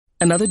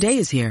Another day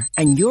is here,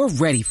 and you're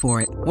ready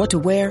for it. What to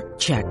wear?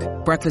 Check.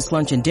 Breakfast,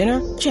 lunch, and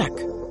dinner? Check.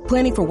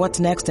 Planning for what's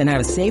next and how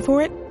to save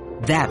for it?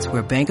 That's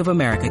where Bank of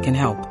America can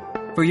help.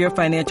 For your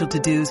financial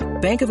to-dos,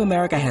 Bank of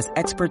America has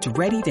experts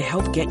ready to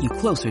help get you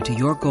closer to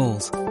your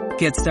goals.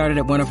 Get started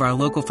at one of our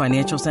local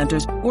financial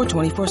centers or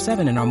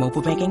 24/7 in our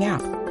mobile banking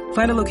app.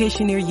 Find a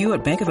location near you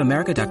at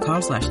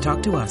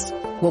bankofamerica.com/talktous.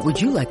 What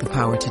would you like the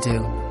power to do?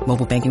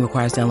 Mobile banking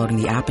requires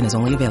downloading the app and is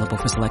only available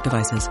for select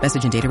devices.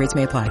 Message and data rates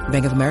may apply.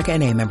 Bank of America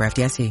N.A., member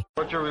FDIC.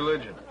 What's your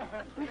religion?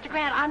 Mr.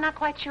 Grant, I'm not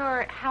quite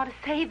sure how to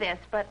say this,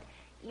 but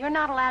you're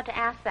not allowed to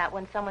ask that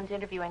when someone's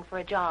interviewing for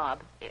a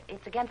job.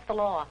 It's against the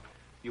law.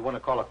 You want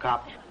to call a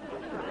cop?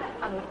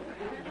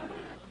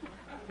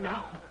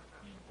 No.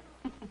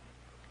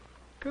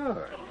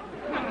 Good.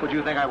 Would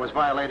you think I was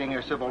violating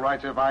your civil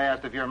rights if I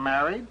asked if you're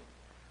married?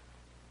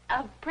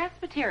 A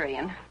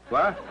Presbyterian.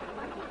 What?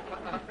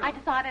 I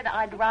decided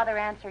I'd rather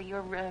answer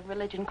your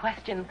religion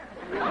question.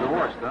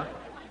 Divorced, huh?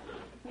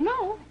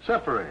 No.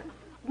 Separated?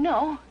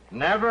 No.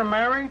 Never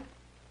married?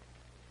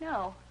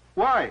 No.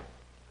 Why?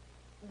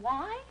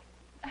 Why?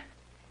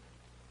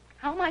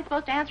 How am I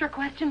supposed to answer a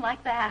question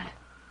like that?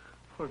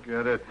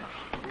 Forget it.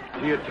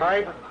 Do you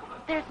type?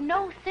 There's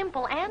no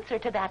simple answer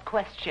to that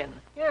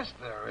question. Yes,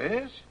 there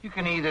is. You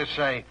can either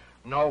say,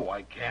 no,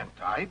 I can't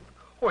type,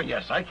 or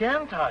yes, I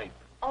can type.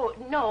 Oh,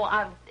 no,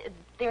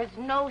 there's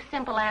no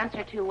simple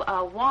answer to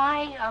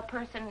why a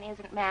person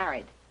isn't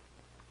married.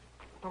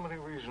 How many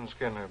reasons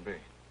can there be?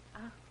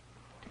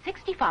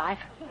 65.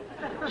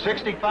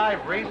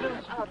 65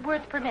 reasons?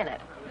 Words per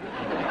minute.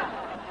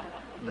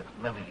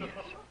 Let me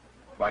guess.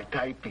 My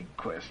typing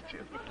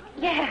question.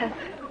 Yes.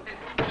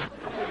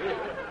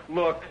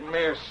 Look,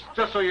 miss,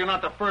 just so you're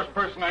not the first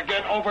person to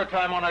get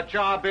overtime on a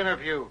job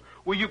interview,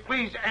 will you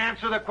please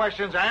answer the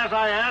questions as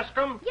I ask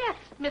them? Yes,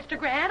 Mr.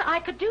 Grant, I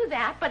could do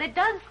that, but it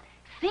does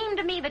seem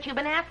to me that you've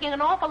been asking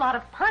an awful lot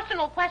of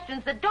personal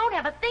questions that don't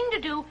have a thing to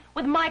do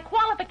with my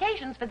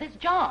qualifications for this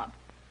job.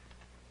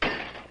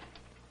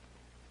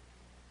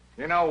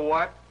 You know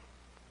what?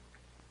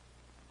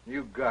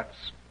 You got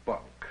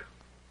spunk.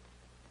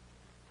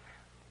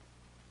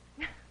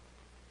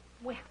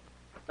 Well,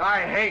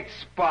 I hate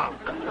spunk.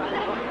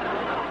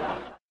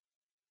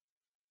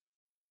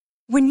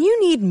 When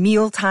you need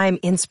mealtime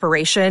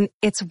inspiration,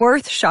 it's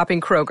worth shopping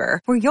Kroger,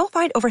 where you'll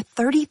find over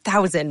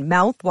 30,000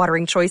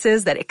 mouth-watering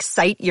choices that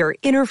excite your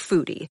inner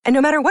foodie. And no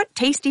matter what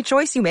tasty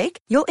choice you make,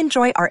 you'll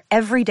enjoy our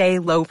everyday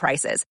low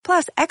prices,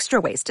 plus extra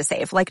ways to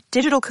save, like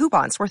digital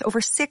coupons worth over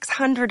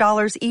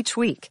 $600 each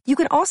week. You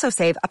can also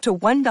save up to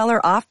 $1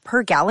 off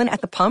per gallon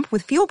at the pump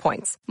with fuel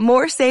points.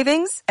 More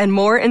savings and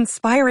more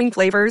inspiring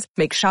flavors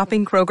make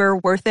shopping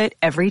Kroger worth it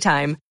every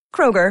time.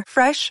 Kroger,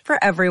 fresh for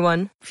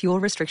everyone. Fuel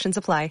restrictions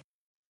apply.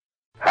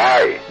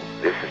 Hi,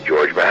 this is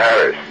George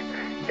Maharis,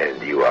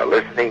 and you are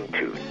listening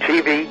to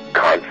TV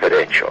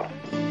Confidential.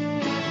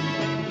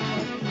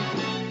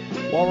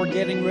 While we're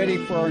getting ready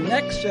for our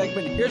next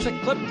segment, here's a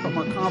clip from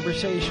our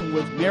conversation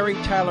with Mary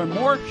Tyler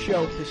Moore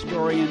Show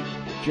historian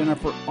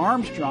Jennifer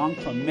Armstrong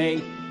from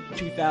May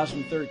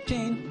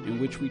 2013, in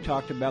which we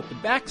talked about the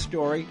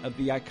backstory of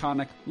the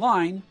iconic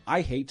line,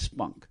 I hate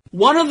spunk.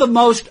 One of the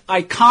most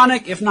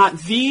iconic, if not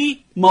the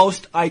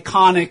most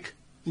iconic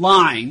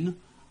line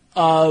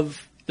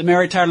of the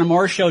Mary Tyler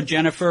Moore Show,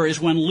 Jennifer, is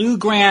when Lou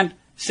Grant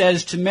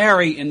says to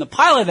Mary in the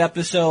pilot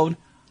episode,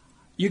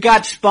 you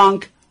got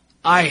spunk,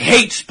 I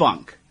hate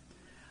spunk.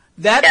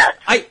 That yes.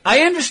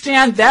 I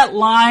understand that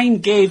line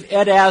gave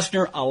Ed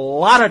Asner a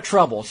lot of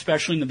trouble,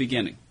 especially in the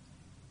beginning.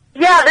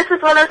 Yeah, this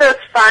is one of those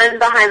fun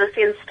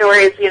behind-the-scenes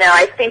stories. You know,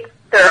 I think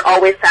they're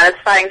always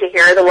satisfying to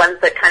hear, the ones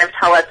that kind of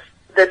tell us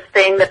this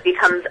thing that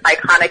becomes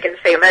iconic and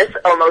famous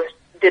almost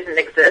didn't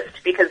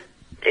exist because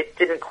it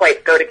didn't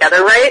quite go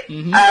together right,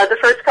 the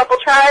first couple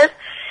tries.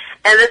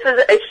 And this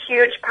is a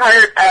huge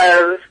part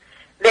of,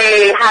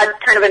 they had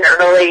kind of an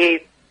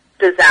early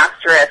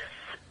disastrous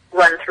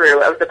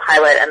run-through of the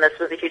pilot, and this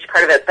was a huge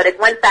part of it. But it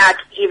went back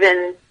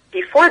even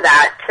before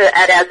that to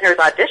Ed Asner's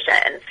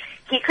audition.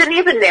 He couldn't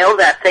even nail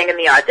that thing in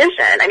the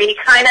audition. I mean, he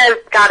kind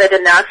of got it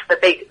enough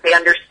that they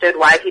understood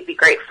why he'd be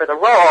great for the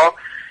role,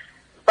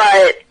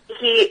 but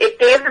it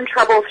gave him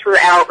trouble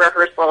throughout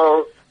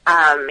rehearsals.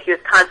 He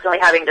was constantly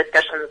having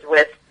discussions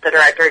with the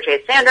director,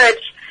 Jay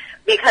Sandrich,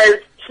 because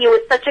he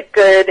was such a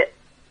good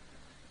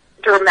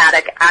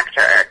dramatic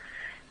actor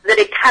that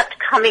it kept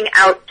coming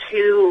out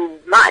too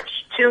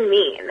much, too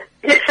mean,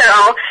 you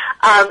know?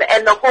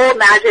 And the whole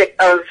magic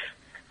of,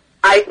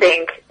 I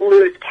think,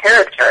 Lou's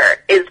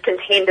character is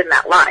contained in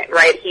that line,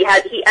 right? He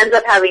ends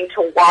up having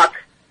to walk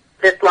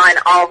this line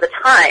all the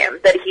time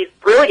that he's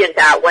brilliant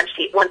at once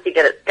he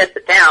gets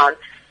it down,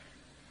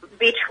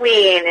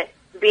 between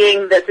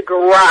being this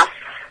gruff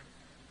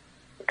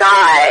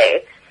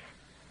guy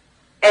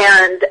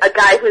and a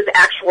guy whose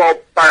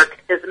actual bark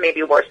is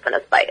maybe worse than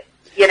his bite.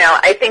 You know,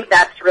 I think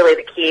that's really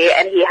the key,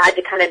 and he had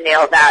to kind of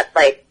nail that,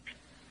 like,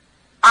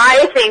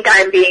 I think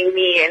I'm being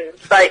mean,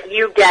 but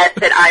you get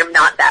that I'm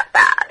not that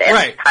bad. And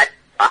right.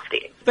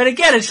 softy. But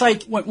again, it's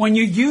like when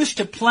you're used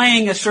to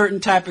playing a certain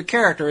type of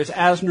character, as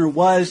Asner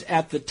was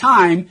at the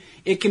time,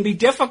 it can be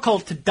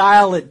difficult to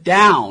dial it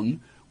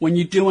down when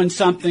you're doing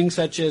something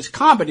such as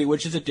comedy,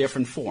 which is a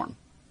different form.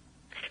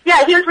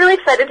 Yeah, he was really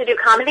excited to do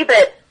comedy,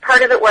 but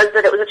part of it was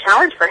that it was a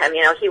challenge for him.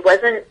 You know, he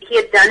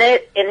had done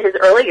it in his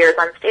early years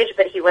on stage,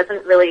 but he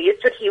wasn't really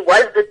used to it. He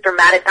was this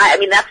dramatic guy. I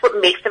mean, that's what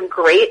makes him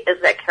great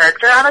as that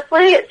character,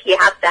 honestly, is he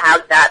has to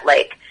have that,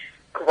 like,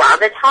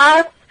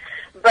 gravitas.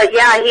 But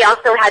yeah, he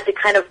also had to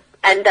kind of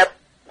end up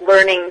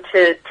learning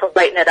to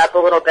lighten it up a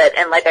little bit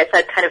and, like I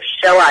said, kind of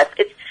show us.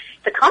 It's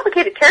a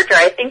complicated character.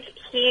 I think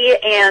he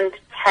and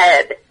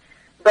Ted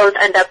both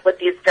end up with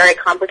these very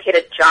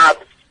complicated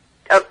jobs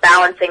of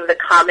balancing the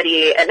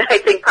comedy and I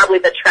think probably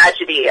the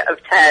tragedy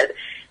of Ted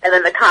and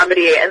then the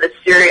comedy and the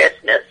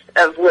seriousness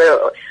of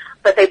Lou.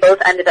 But they both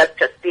ended up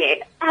just being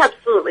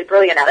absolutely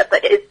brilliant at it.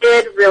 But it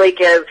did really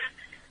give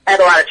Ed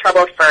a lot of trouble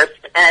at first.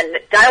 And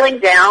dialing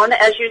down,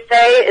 as you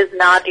say, is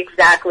not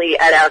exactly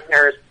Ed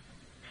Asner's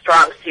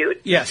strong suit,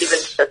 yes, even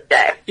to this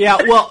day. Yeah,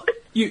 well,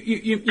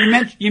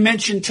 you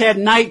mentioned Ted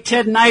Knight.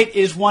 Ted Knight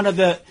is one of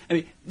the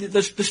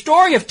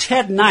story of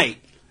Ted Knight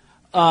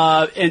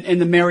in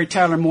the Mary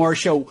Tyler Moore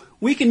Show.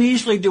 We can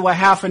easily do a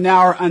half an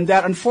hour on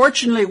that.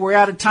 Unfortunately, we're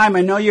out of time.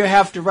 I know you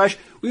have to rush.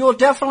 We will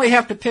definitely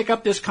have to pick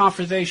up this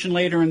conversation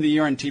later in the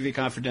year on TV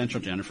Confidential,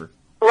 Jennifer.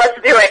 Let's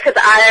do it, because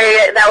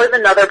that was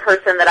another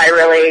person that I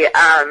really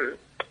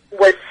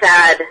was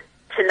sad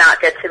to not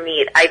get to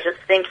meet. I just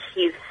think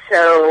he's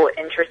so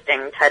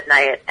interesting, Ted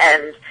Knight,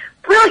 and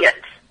brilliant.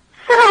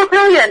 So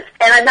brilliant.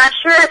 And I'm not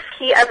sure if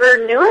he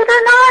ever knew it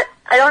or not.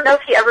 I don't know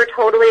if he ever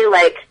totally,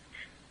 like,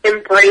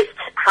 embraced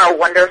how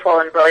wonderful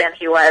and brilliant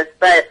he was,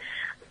 but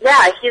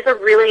yeah, he's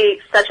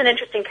such an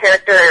interesting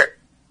character,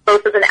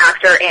 both as an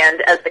actor and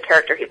as the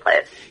character he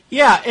plays.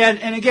 Yeah,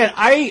 and again,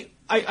 I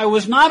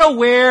was not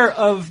aware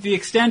of the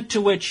extent to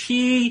which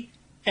he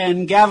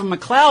and Gavin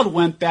MacLeod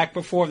went back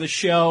before the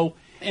show,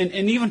 and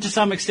even to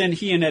some extent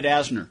he and Ed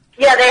Asner.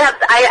 Yeah, they have.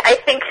 I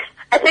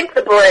think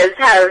the boys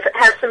have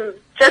some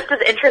just as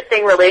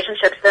interesting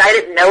relationships that I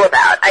didn't know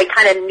about. I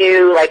kind of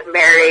knew, like,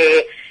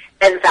 Mary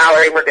and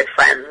Valerie were good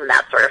friends and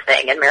that sort of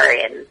thing, and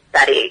Mary and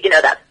Betty, you know,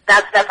 that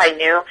stuff I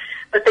knew.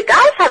 But the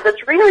guys have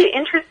this really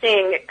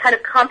interesting, kind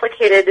of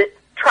complicated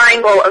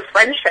triangle of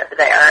friendship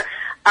there.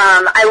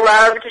 I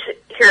loved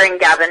hearing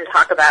Gavin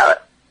talk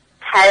about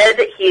Ted.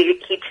 He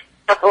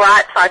talked a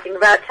lot talking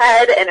about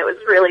Ted, and it was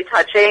really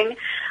touching.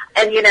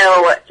 And, you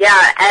know,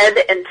 yeah, Ed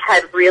and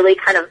Ted really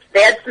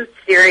they had some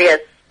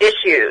serious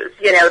issues.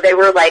 You know, they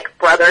were like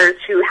brothers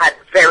who had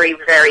very,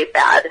 very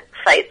bad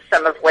fights,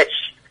 some of which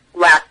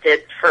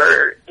lasted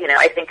for, you know,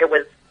 I think it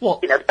was,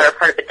 the better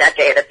part of a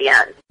decade at the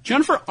end.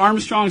 Jennifer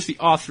Armstrong is the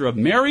author of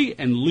Mary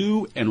and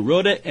Lou and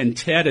Rhoda and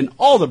Ted and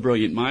all the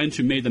brilliant minds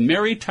who made the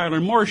Mary Tyler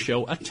Moore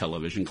Show a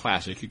television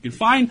classic. You can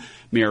find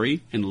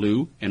Mary and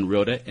Lou and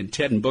Rhoda and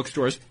Ted in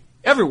bookstores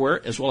everywhere,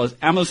 as well as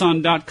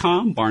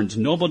Amazon.com,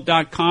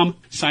 BarnesNoble.com,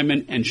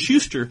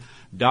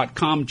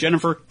 SimonandSchuster.com,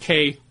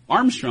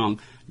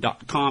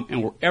 JenniferKArmstrong.com,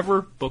 and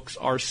wherever books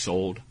are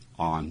sold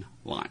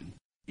online.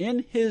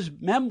 In his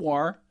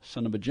memoir,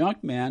 Son of a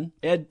Junk Man,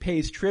 Ed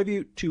pays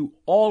tribute to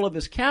all of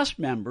his cast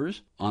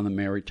members on the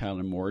Mary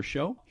Tyler Moore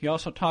Show. He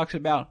also talks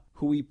about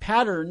who he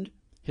patterned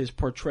his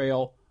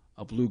portrayal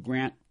of Lou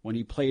Grant when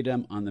he played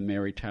him on the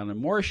Mary Tyler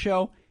Moore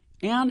Show,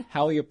 and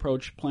how he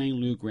approached playing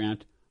Lou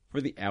Grant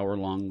for the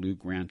hour-long Lou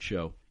Grant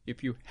Show.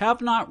 If you have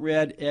not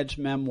read Ed's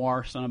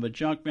memoir, Son of a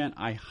Junk Man,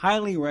 I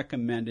highly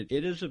recommend it.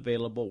 It is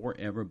available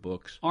wherever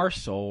books are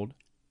sold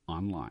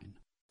online.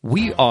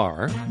 We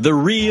are the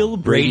real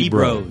Brady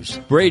Bros.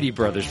 Brady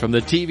Brothers from the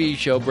TV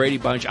show Brady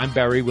Bunch. I'm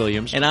Barry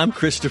Williams. And I'm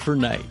Christopher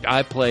Knight.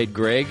 I played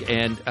Greg,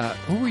 and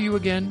who were you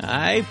again?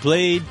 I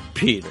played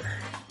Peter.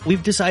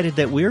 We've decided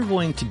that we're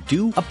going to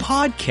do a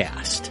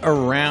podcast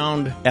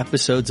around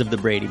episodes of the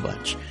Brady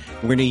Bunch.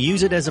 We're going to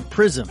use it as a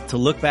prism to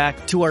look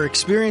back to our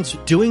experience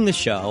doing the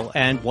show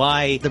and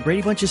why the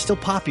Brady Bunch is still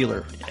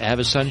popular. Have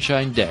a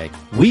sunshine day.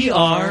 We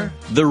are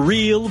the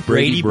real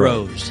Brady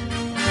Bros.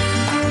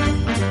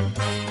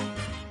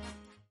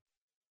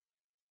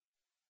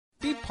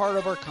 Be part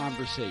of our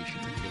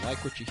conversation. If you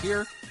like what you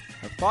hear,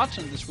 have thoughts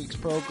on this week's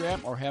program,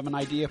 or have an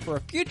idea for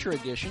a future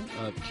edition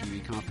of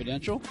TV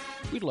Confidential,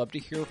 we'd love to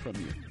hear from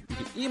you. You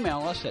can email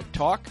us at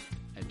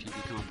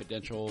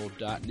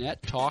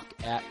talk@tvconfidential.net,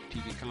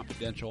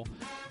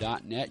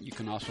 talk@tvconfidential.net. You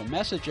can also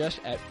message us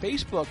at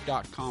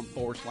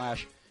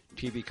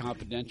facebook.com/TV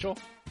Confidential,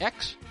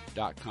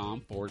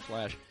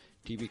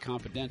 x.com/TV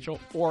Confidential,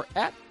 or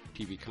at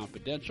TV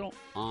Confidential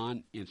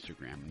on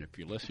Instagram. And if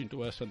you're listening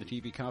to us on the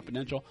TV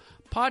Confidential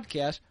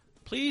podcast,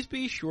 please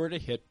be sure to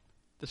hit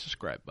the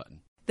subscribe button.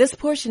 This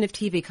portion of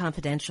TV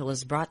Confidential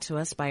is brought to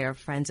us by our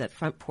friends at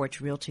Front Porch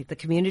Realty, the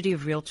community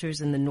of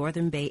realtors in the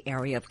Northern Bay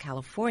area of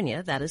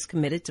California that is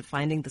committed to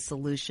finding the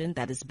solution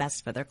that is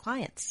best for their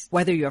clients.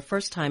 Whether you're a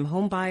first-time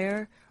home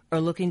buyer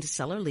or looking to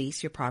sell or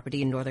lease your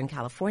property in Northern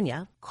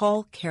California,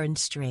 call Karen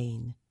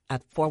Strain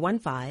at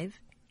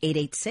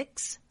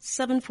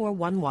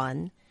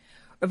 415-886-7411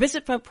 or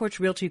visit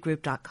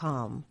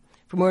FrontPorchRealtyGroup.com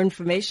for more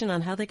information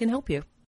on how they can help you.